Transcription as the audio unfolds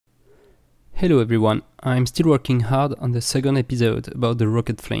Hello everyone, I'm still working hard on the second episode about the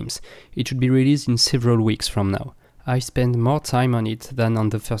rocket flames. It should be released in several weeks from now. I spent more time on it than on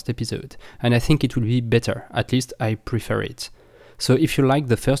the first episode, and I think it will be better, at least I prefer it. So if you like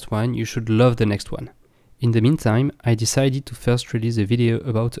the first one, you should love the next one. In the meantime, I decided to first release a video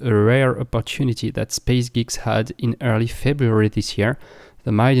about a rare opportunity that Space Geeks had in early February this year,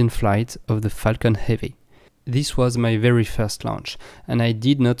 the maiden flight of the Falcon Heavy. This was my very first launch, and I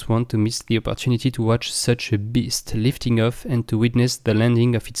did not want to miss the opportunity to watch such a beast lifting off and to witness the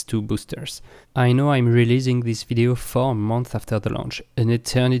landing of its two boosters. I know I'm releasing this video 4 months after the launch, an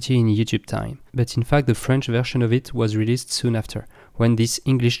eternity in YouTube time, but in fact the French version of it was released soon after, when this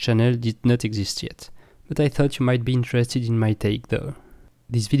English channel did not exist yet. But I thought you might be interested in my take though.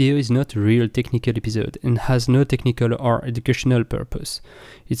 This video is not a real technical episode and has no technical or educational purpose.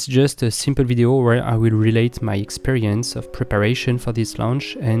 It's just a simple video where I will relate my experience of preparation for this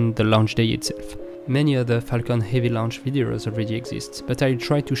launch and the launch day itself. Many other Falcon Heavy launch videos already exist, but I'll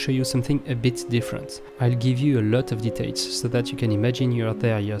try to show you something a bit different. I'll give you a lot of details so that you can imagine you're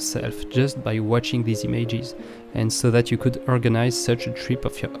there yourself just by watching these images, and so that you could organize such a trip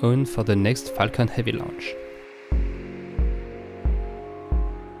of your own for the next Falcon Heavy launch.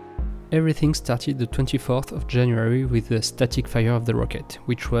 Everything started the 24th of January with the static fire of the rocket,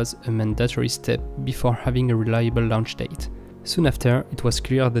 which was a mandatory step before having a reliable launch date. Soon after, it was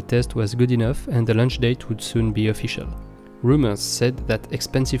clear the test was good enough and the launch date would soon be official. Rumors said that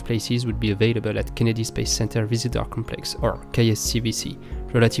expensive places would be available at Kennedy Space Center Visitor Complex, or KSCVC,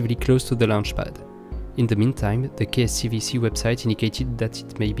 relatively close to the launch pad. In the meantime, the KSCVC website indicated that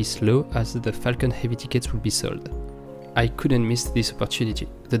it may be slow as the Falcon Heavy tickets would be sold. I couldn't miss this opportunity.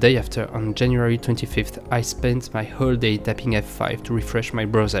 The day after, on January 25th, I spent my whole day tapping F5 to refresh my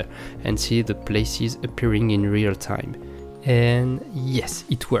browser and see the places appearing in real time. And yes,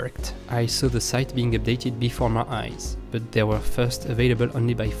 it worked. I saw the site being updated before my eyes, but they were first available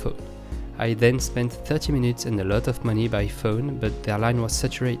only by phone. I then spent 30 minutes and a lot of money by phone, but their line was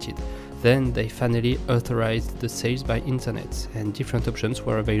saturated. Then they finally authorized the sales by internet, and different options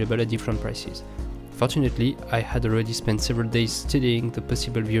were available at different prices. Fortunately, I had already spent several days studying the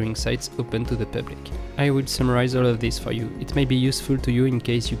possible viewing sites open to the public. I will summarize all of this for you. It may be useful to you in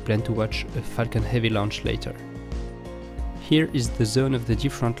case you plan to watch a Falcon Heavy launch later. Here is the zone of the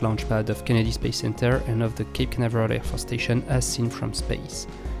different launch pad of Kennedy Space Center and of the Cape Canaveral Air Force Station as seen from space.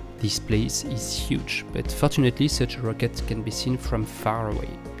 This place is huge, but fortunately such a rocket can be seen from far away.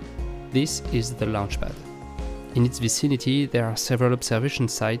 This is the launch pad. In its vicinity, there are several observation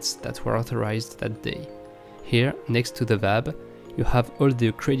sites that were authorized that day. Here, next to the VAB, you have all the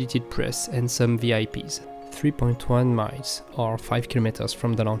accredited press and some VIPs, 3.1 miles or 5 kilometers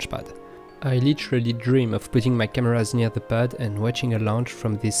from the launch pad. I literally dream of putting my cameras near the pad and watching a launch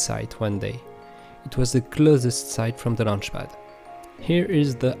from this site one day. It was the closest site from the launch pad. Here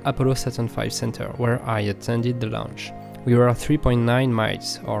is the Apollo Saturn V Center, where I attended the launch. We were 3.9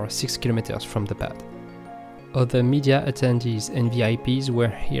 miles or 6 kilometers from the pad. Other media attendees and VIPs were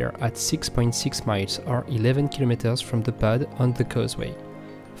here at 6.6 miles or 11 kilometers from the pad on the causeway.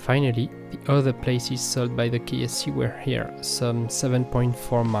 Finally, the other places sold by the KSC were here, some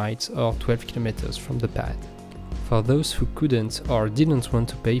 7.4 miles or 12 kilometers from the pad. For those who couldn't or didn't want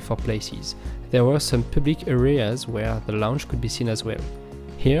to pay for places, there were some public areas where the launch could be seen as well.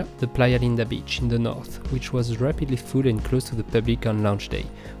 Here, the Playa Linda beach in the north, which was rapidly full and close to the public on launch day,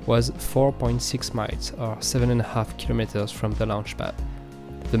 was 4.6 miles or 7.5 kilometers from the launch pad.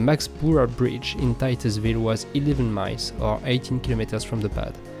 The Max Boorer Bridge in Titusville was 11 miles or 18 kilometers from the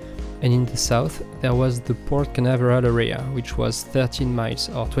pad. And in the south, there was the Port Canaveral area, which was 13 miles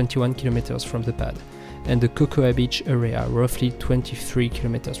or 21 kilometers from the pad, and the Cocoa Beach area, roughly 23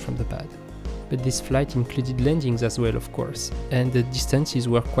 kilometers from the pad. But this flight included landings as well, of course, and the distances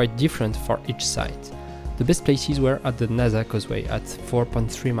were quite different for each site. The best places were at the NASA Causeway at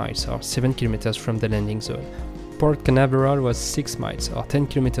 4.3 miles or 7 kilometers from the landing zone. Port Canaveral was 6 miles or 10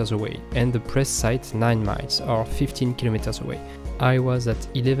 kilometers away, and the press site 9 miles or 15 kilometers away. I was at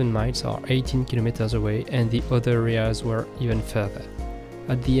 11 miles or 18 kilometers away, and the other areas were even further.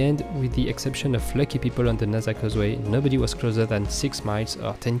 At the end, with the exception of lucky people on the NASA Causeway, nobody was closer than 6 miles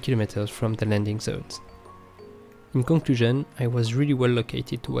or 10 kilometers from the landing zones. In conclusion, I was really well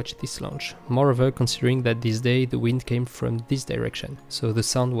located to watch this launch, moreover considering that this day the wind came from this direction, so the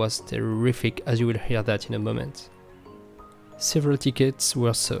sound was terrific, as you will hear that in a moment. Several tickets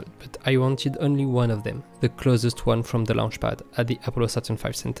were sold, but I wanted only one of them, the closest one from the launch pad at the Apollo Saturn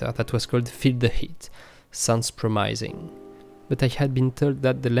V Center that was called Feel the Heat. Sounds promising. but I had been told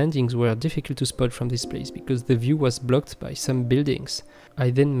that the landings were difficult to spot from this place because the view was blocked by some buildings. I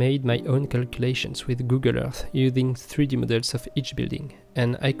then made my own calculations with Google Earth using 3D models of each building,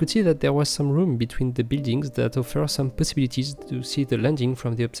 and I could see that there was some room between the buildings that offer some possibilities to see the landing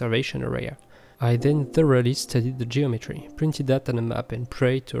from the observation area. I then thoroughly studied the geometry, printed that on a map and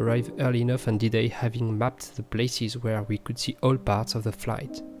prayed to arrive early enough on D-Day, having mapped the places where we could see all parts of the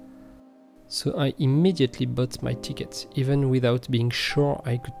flight. So I immediately bought my tickets, even without being sure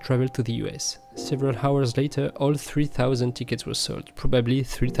I could travel to the US. Several hours later, all 3,000 tickets were sold, probably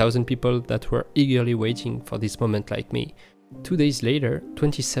 3,000 people that were eagerly waiting for this moment like me. 2 days later,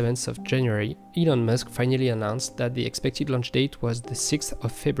 27th of January, Elon Musk finally announced that the expected launch date was the 6th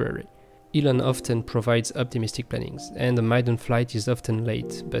of February. Elon often provides optimistic plannings, and a maiden flight is often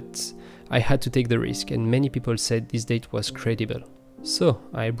late, but I had to take the risk, and many people said this date was credible. So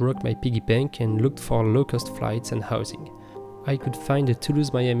I broke my piggy bank and looked for low-cost flights and housing. I could find a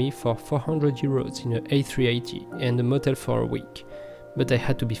Toulouse-Miami for 400 euros in an A380 and a motel for a week. But I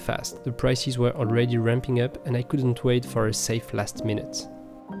had to be fast, the prices were already ramping up and I couldn't wait for a safe last minute.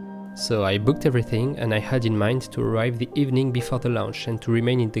 So I booked everything, and I had in mind to arrive the evening before the launch and to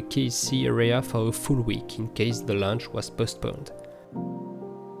remain in the KC area for a full week in case the launch was postponed.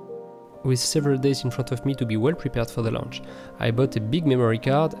 With several days in front of me to be well prepared for the launch, I bought a big memory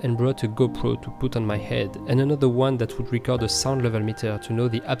card and brought a GoPro to put on my head, and another one that would record a sound level meter to know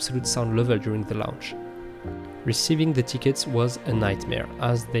the absolute sound level during the launch. Receiving the tickets was a nightmare,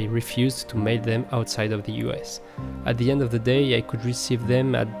 as they refused to mail them outside of the US. At the end of the day, I could receive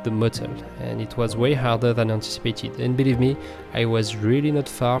them at the motel, and it was way harder than anticipated, and believe me, I was really not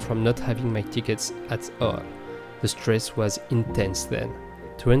far from not having my tickets at all. The stress was intense then.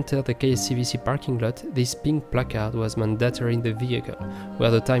 To enter the KSCVC parking lot, this pink placard was mandatory in the vehicle, where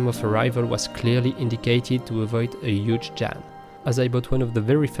the time of arrival was clearly indicated to avoid a huge jam. As I bought one of the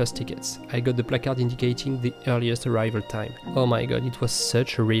very first tickets, I got the placard indicating the earliest arrival time. Oh my god, it was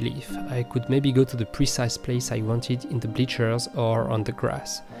such a relief. I could maybe go to the precise place I wanted in the bleachers or on the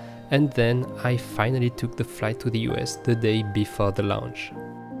grass. And then I finally took the flight to the US the day before the launch.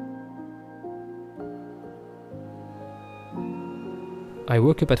 I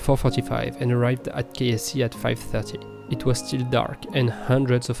woke up at 4:45 and arrived at KSC at 5:30. It was still dark and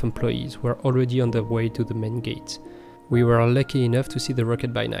hundreds of employees were already on their way to the main gate. We were lucky enough to see the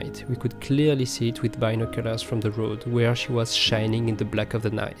rocket by night. We could clearly see it with binoculars from the road, where she was shining in the black of the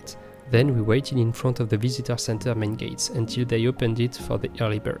night. Then we waited in front of the visitor center main gates until they opened it for the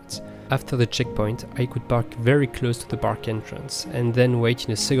early birds. After the checkpoint, I could park very close to the park entrance and then wait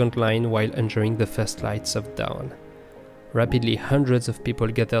in a second line while enjoying the first lights of dawn. Rapidly, hundreds of people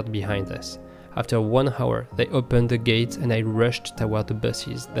gathered behind us. After 1 hour, they opened the gate and I rushed toward the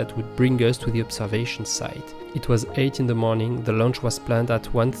buses that would bring us to the observation site. It was 8 in the morning, the launch was planned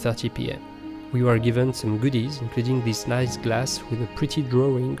at 1:30 p.m. We were given some goodies, including this nice glass with a pretty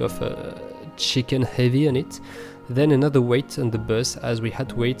drawing of a Falcon Heavy on it, then another wait on the bus as we had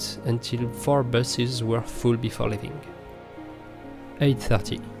to wait until 4 buses were full before leaving.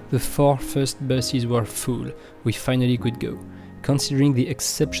 8:30. The 4 first buses were full, we finally could go. Considering the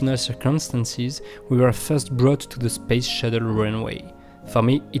exceptional circumstances, we were first brought to the space shuttle runway. For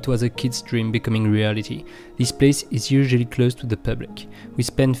me, it was a kid's dream becoming reality. This place is usually closed to the public. We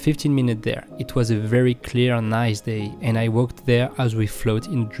spent 15 minutes there. It was a very clear, nice day, and I walked there as we float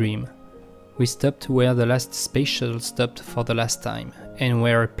in a dream. We stopped where the last space shuttle stopped for the last time, and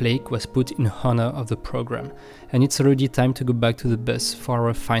where a plaque was put in honor of the program, and it's already time to go back to the bus for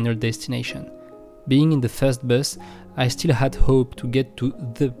our final destination. Being in the first bus, I still had hope to get to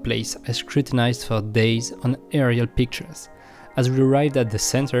the place I scrutinized for days on aerial pictures. As we arrived at the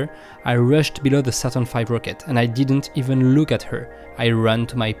center, I rushed below the Saturn V rocket and I didn't even look at her, I ran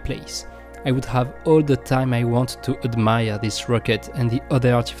to my place. I would have all the time I wanted to admire this rocket and the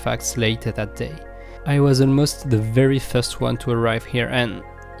other artifacts later that day. I was almost the very first one to arrive here and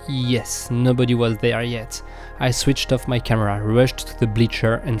yes, nobody was there yet. I switched off my camera, rushed to the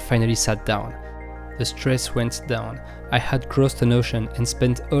bleacher and finally sat down. The stress went down. I had crossed an ocean and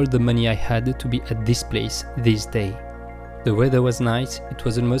spent all the money I had to be at this place this day. The weather was nice, it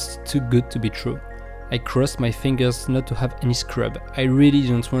was almost too good to be true. I crossed my fingers not to have any scrub. I really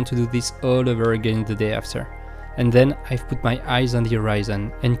didn't want to do this all over again the day after. And then I've put my eyes on the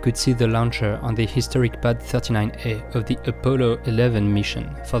horizon and could see the launcher on the historic pad 39A of the Apollo 11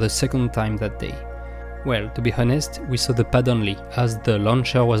 mission for the second time that day. Well, to be honest, we saw the pad only, as the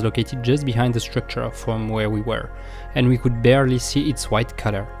launcher was located just behind the structure from where we were, and we could barely see its white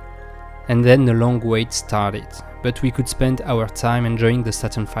color. And then the long wait started, but we could spend our time enjoying the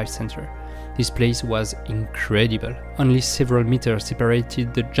Saturn V Center. This place was incredible. Only several meters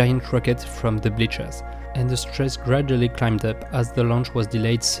separated the giant rocket from the bleachers, and the stress gradually climbed up as the launch was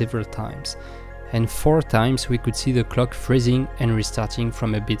delayed several times. And 4 times we could see the clock freezing and restarting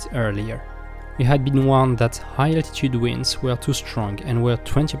from a bit earlier. We had been warned that high altitude winds were too strong and were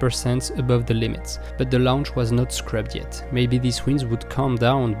 20% above the limits, but the launch was not scrubbed yet. Maybe these winds would calm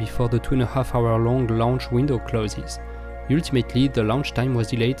down before the 2.5-hour long launch window closes. Ultimately, the launch time was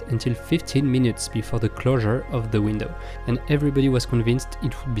delayed until 15 minutes before the closure of the window, and everybody was convinced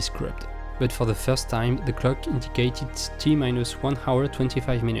it would be scrubbed. But for the first time, the clock indicated T-1 hour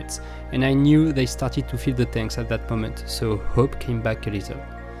 25 minutes, and I knew they started to fill the tanks at that moment, so hope came back a little.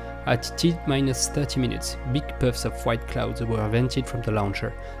 At T-30 minutes, big puffs of white clouds were vented from the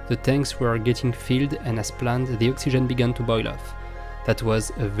launcher. The tanks were getting filled, and as planned, the oxygen began to boil off. That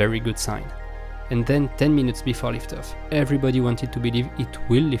was a very good sign. And then 10 minutes before liftoff, everybody wanted to believe it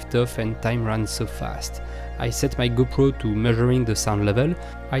will lift off, and time ran so fast. I set my GoPro to measuring the sound level,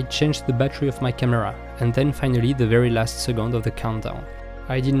 I changed the battery of my camera, and then finally the very last second of the countdown.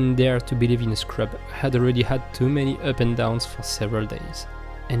 I didn't dare to believe in a scrub, I had already had too many up and downs for several days.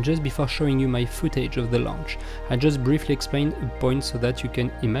 And just before showing you my footage of the launch, I just briefly explained a point so that you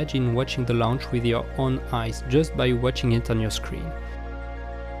can imagine watching the launch with your own eyes just by watching it on your screen.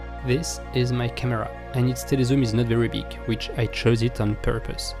 This is my camera, and its telezoom is not very big, which I chose it on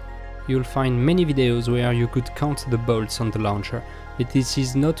purpose. You'll find many videos where you could count the bolts on the launcher, but this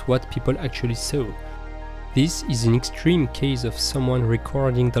is not what people actually saw. This is an extreme case of someone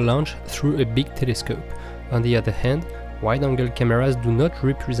recording the launch through a big telescope. On the other hand, wide-angle cameras do not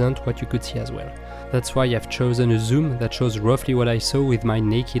represent what you could see as well. That's why I've chosen a zoom that shows roughly what I saw with my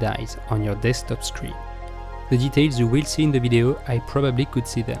naked eyes on your desktop screen. The details you will see in the video, I probably could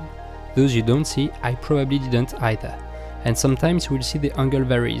see them. Those you don't see, I probably didn't either. And sometimes you will see the angle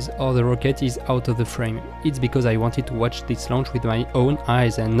varies or the rocket is out of the frame. It's because I wanted to watch this launch with my own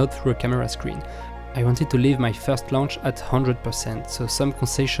eyes and not through a camera screen. I wanted to leave my first launch at 100%, so some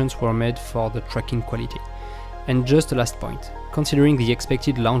concessions were made for the tracking quality. And just a last point, considering the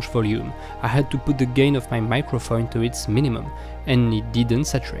expected launch volume, I had to put the gain of my microphone to its minimum, and it didn't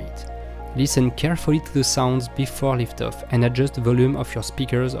saturate. Listen carefully to the sounds before liftoff and adjust the volume of your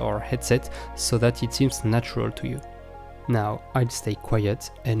speakers or headset so that it seems natural to you. Now I'll stay quiet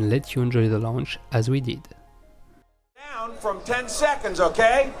and let you enjoy the launch as we did. Down from 10 seconds,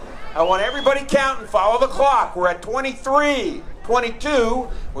 okay? I want everybody counting, follow the clock. We're at 23, 22,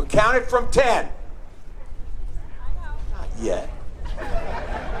 we'll count it from 10. Not yet.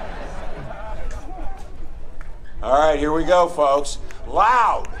 All right, here we go, folks.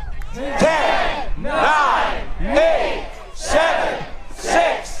 Loud. 10, 9, 8, 7,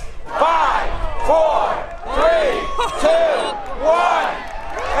 6, 5, 4, 3, 2, 1,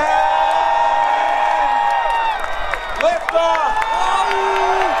 and lift off.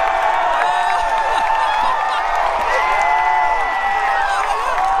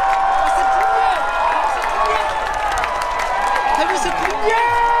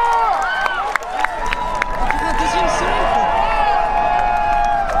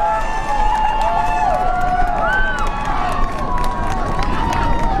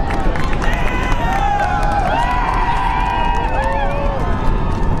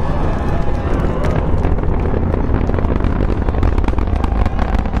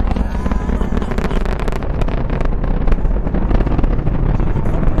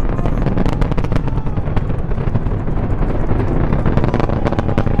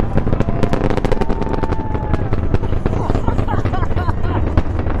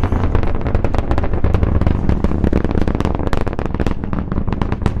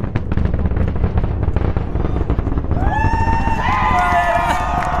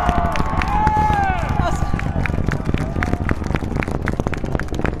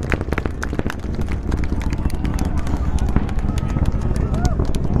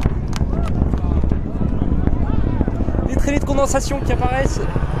 Condensation qui apparaissent.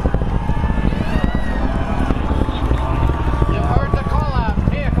 You heard the call out.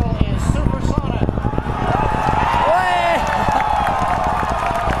 Vehicle is supersonic. Ouais.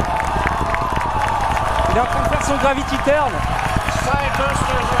 Il est en train de faire son gravity turn. Side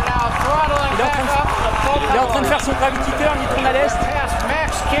boosters are now throttling back up. Il est en train de faire son gravity turn, il tourne à l'est. Past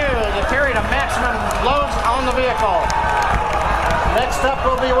max Q, the period of maximum loads on the vehicle. Next up,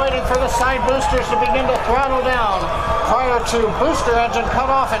 we'll be waiting for the side boosters to begin to throttle down prior to booster engine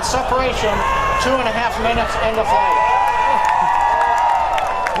cutoff and separation 2.5 minutes into flight.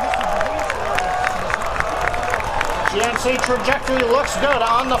 GNC trajectory looks good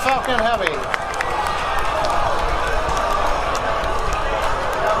on the Falcon Heavy.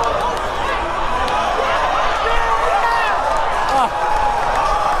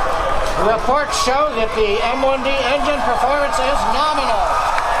 Reports show that the M1D engine performance is nominal.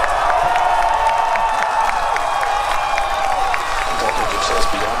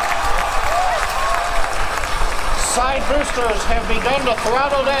 Side boosters have begun to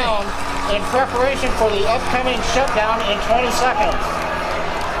throttle down in preparation for the upcoming shutdown in 20 seconds.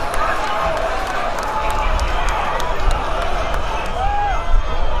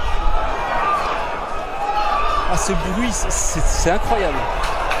 Ah, ce bruit, c'est incroyable.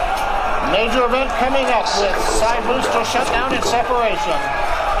 Major event coming up with side booster shutdown and separation.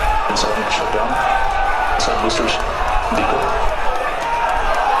 Side shutdown. Side boosters. Decoy.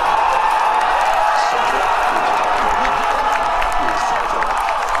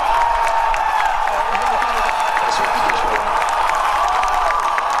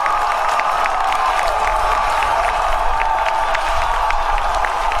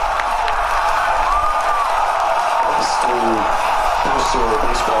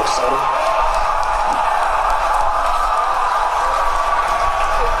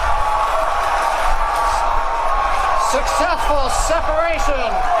 Successful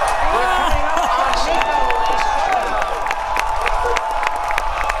separation. We're coming up on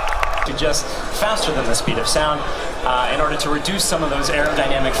to just faster than the speed of sound in order to reduce some of those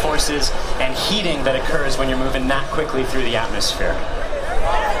aerodynamic forces and heating that occurs when you're moving that quickly through the atmosphere.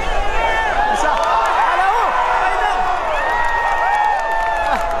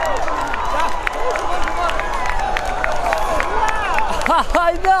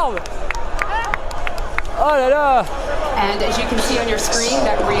 Énorme! Oh là là! And as you can see on your screen,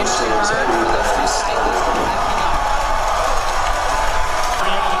 that re-entry arm for those two side boosters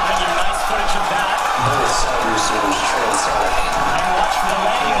We're able to bring you nice footage of that. Both side boosters transonic. And watch for the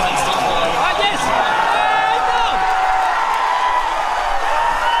landing lights deploy. Ah yes! Énorme!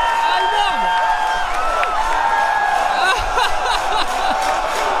 Énorme!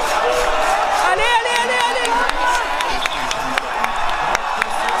 Allez, allez, allez, allez!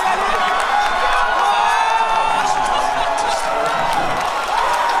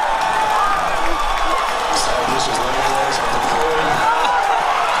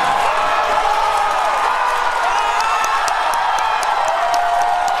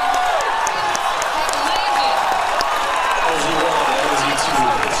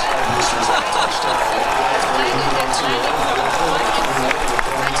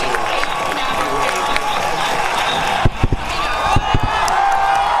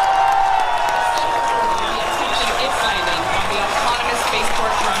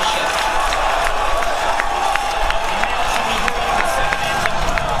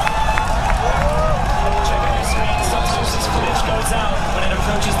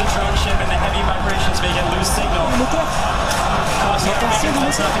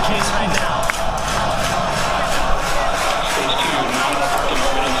 That's not the case right now.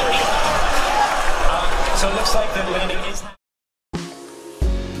 So it looks like the landing is...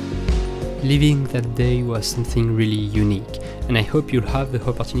 Living that day was something really unique, and I hope you'll have the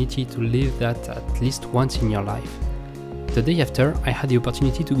opportunity to live that at least once in your life. The day after, I had the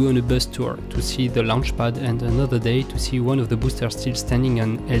opportunity to go on a bus tour to see the launch pad, and another day to see one of the boosters still standing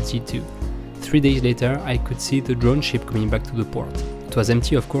on LZ2. 3 days later, I could see the drone ship coming back to the port. It was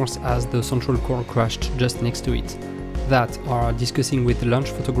empty, of course, as the central core crashed just next to it. That, or discussing with the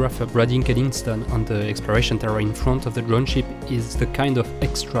launch photographer Brady Cadinston on the exploration tower in front of the drone ship, is the kind of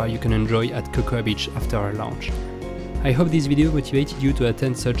extra you can enjoy at Cocoa Beach after a launch. I hope this video motivated you to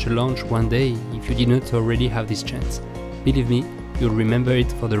attend such a launch one day if you did not already have this chance. Believe me, you'll remember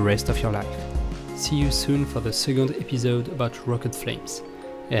it for the rest of your life. See you soon for the second episode about rocket flames,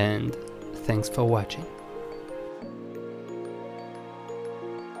 and thanks for watching.